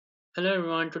Hello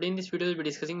everyone, today in this video we'll be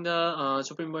discussing the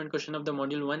super important question of the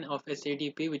module 1 of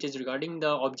SADP, which is regarding the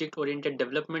object oriented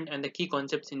development and the key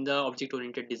concepts in the object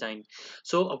oriented design.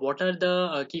 So what are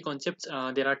the key concepts?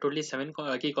 There are totally seven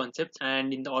key concepts,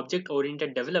 and in the object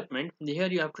oriented development here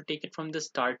you have to take it from the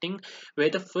starting where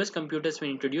the first computers were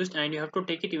introduced, and you have to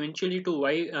take it eventually to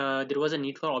why there was a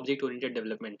need for object oriented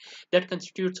development. That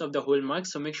constitutes of the whole mark.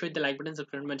 So make sure the like button,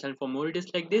 subscribe my channel for more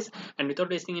videos like this, and without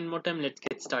wasting any more time, let's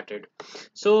get started.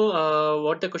 So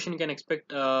what the question you can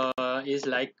expect is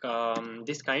like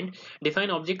this kind: define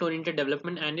object oriented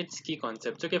development and its key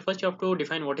concepts. Okay, first you have to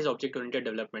define what is object oriented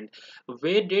development.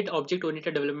 Where did object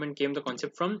oriented development came the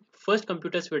concept from? First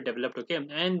computers were developed, okay,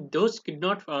 and those could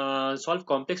not solve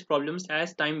complex problems.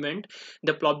 As time went,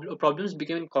 the problems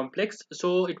became complex,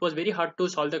 so it was very hard to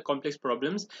solve the complex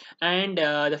problems, and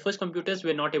the first computers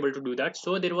were not able to do that.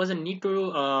 So there was a need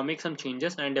to make some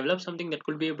changes and develop something that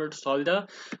could be able to solve the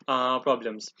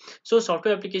problems. So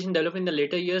software application developed in the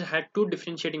later years had two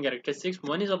differentiating characteristics.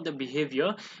 One is of the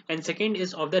behavior, and second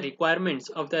is of the requirements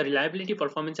of the reliability,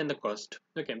 performance, and the cost.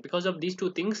 Okay, because of these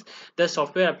two things, the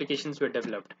software applications were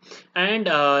developed. And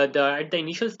at the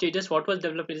initial stages, what was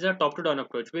developed is a top-to-down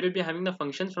approach. We will be having the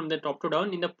functions from the top to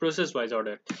down in the process-wise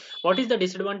order. What is the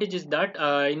disadvantage is that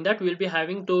in that we'll be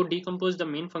having to decompose the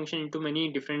main function into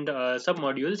many different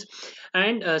sub-modules,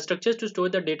 and structures to store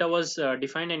the data was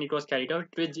defined and it was carried out.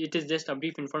 It is just a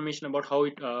brief information about how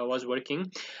it was working.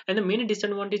 And the main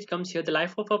disadvantage comes here: the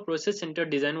life of a process centered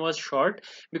design was short,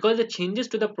 because the changes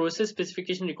to the process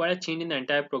specification require a change in the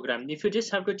entire program. If you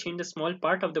just have to change a small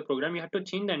part of the program, you have to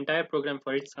change the entire program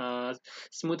for its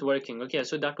smooth working. Okay,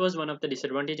 so that was one of the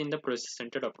disadvantage in the process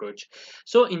centered approach.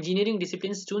 So engineering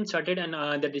disciplines soon started,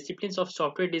 and the disciplines of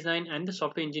software design and the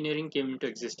software engineering came into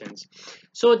existence.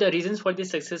 So the reasons for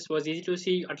this success was easy to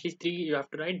see. At least three you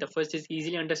have to write. The first is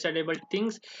easily understandable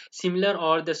things, similar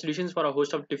or the solutions for a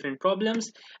host of different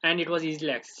problems, and it was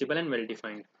easily accessible and well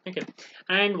defined. Okay,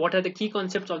 and what are the key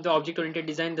concepts of the object oriented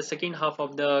design? The second half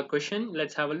of the question,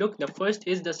 let's have a look. The first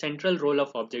is the central role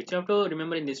of objects. You have to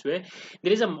remember in this way: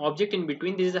 there is an object in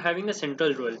between. This is having a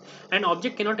central role. An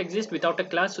object cannot exist without a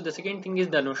class. So the second thing is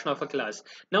the notion of a class.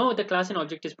 Now the class and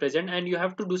object is present, and you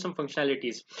have to do some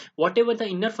functionalities. Whatever the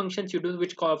inner functions you do,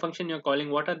 which function you're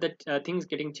calling, what are the things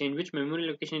getting changed, which memory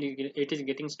location it is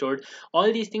getting stored,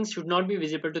 all these things should not be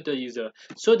visible to the user.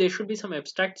 So there should be some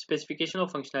abstract specification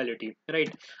of functionality,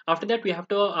 right? After that, we have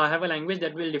to have a language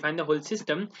that will define the whole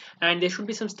system, and there should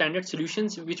be some standard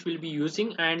solutions which we'll be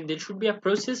using, and there should be a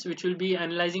process which will be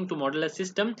analyzing to model a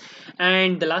system.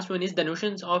 And the last one is the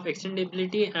notions of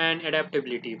extendability and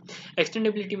adaptability.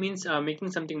 Extendability means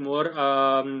making something more,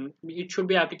 it should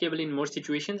be applicable in more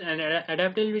situations, and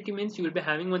adaptability means you will be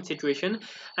having one situation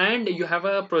and you have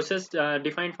a process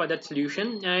defined for that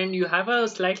solution, and you have a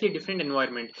slightly different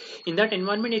environment. In that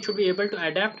environment, it should be able to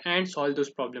adapt and solve those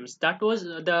problems. That was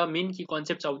the main key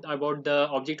concepts about the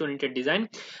object oriented design.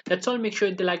 That's all. Make sure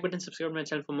you hit the like button, subscribe my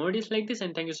channel for more videos like this,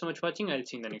 and thank you so much for watching. I'll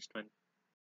see you in the next one.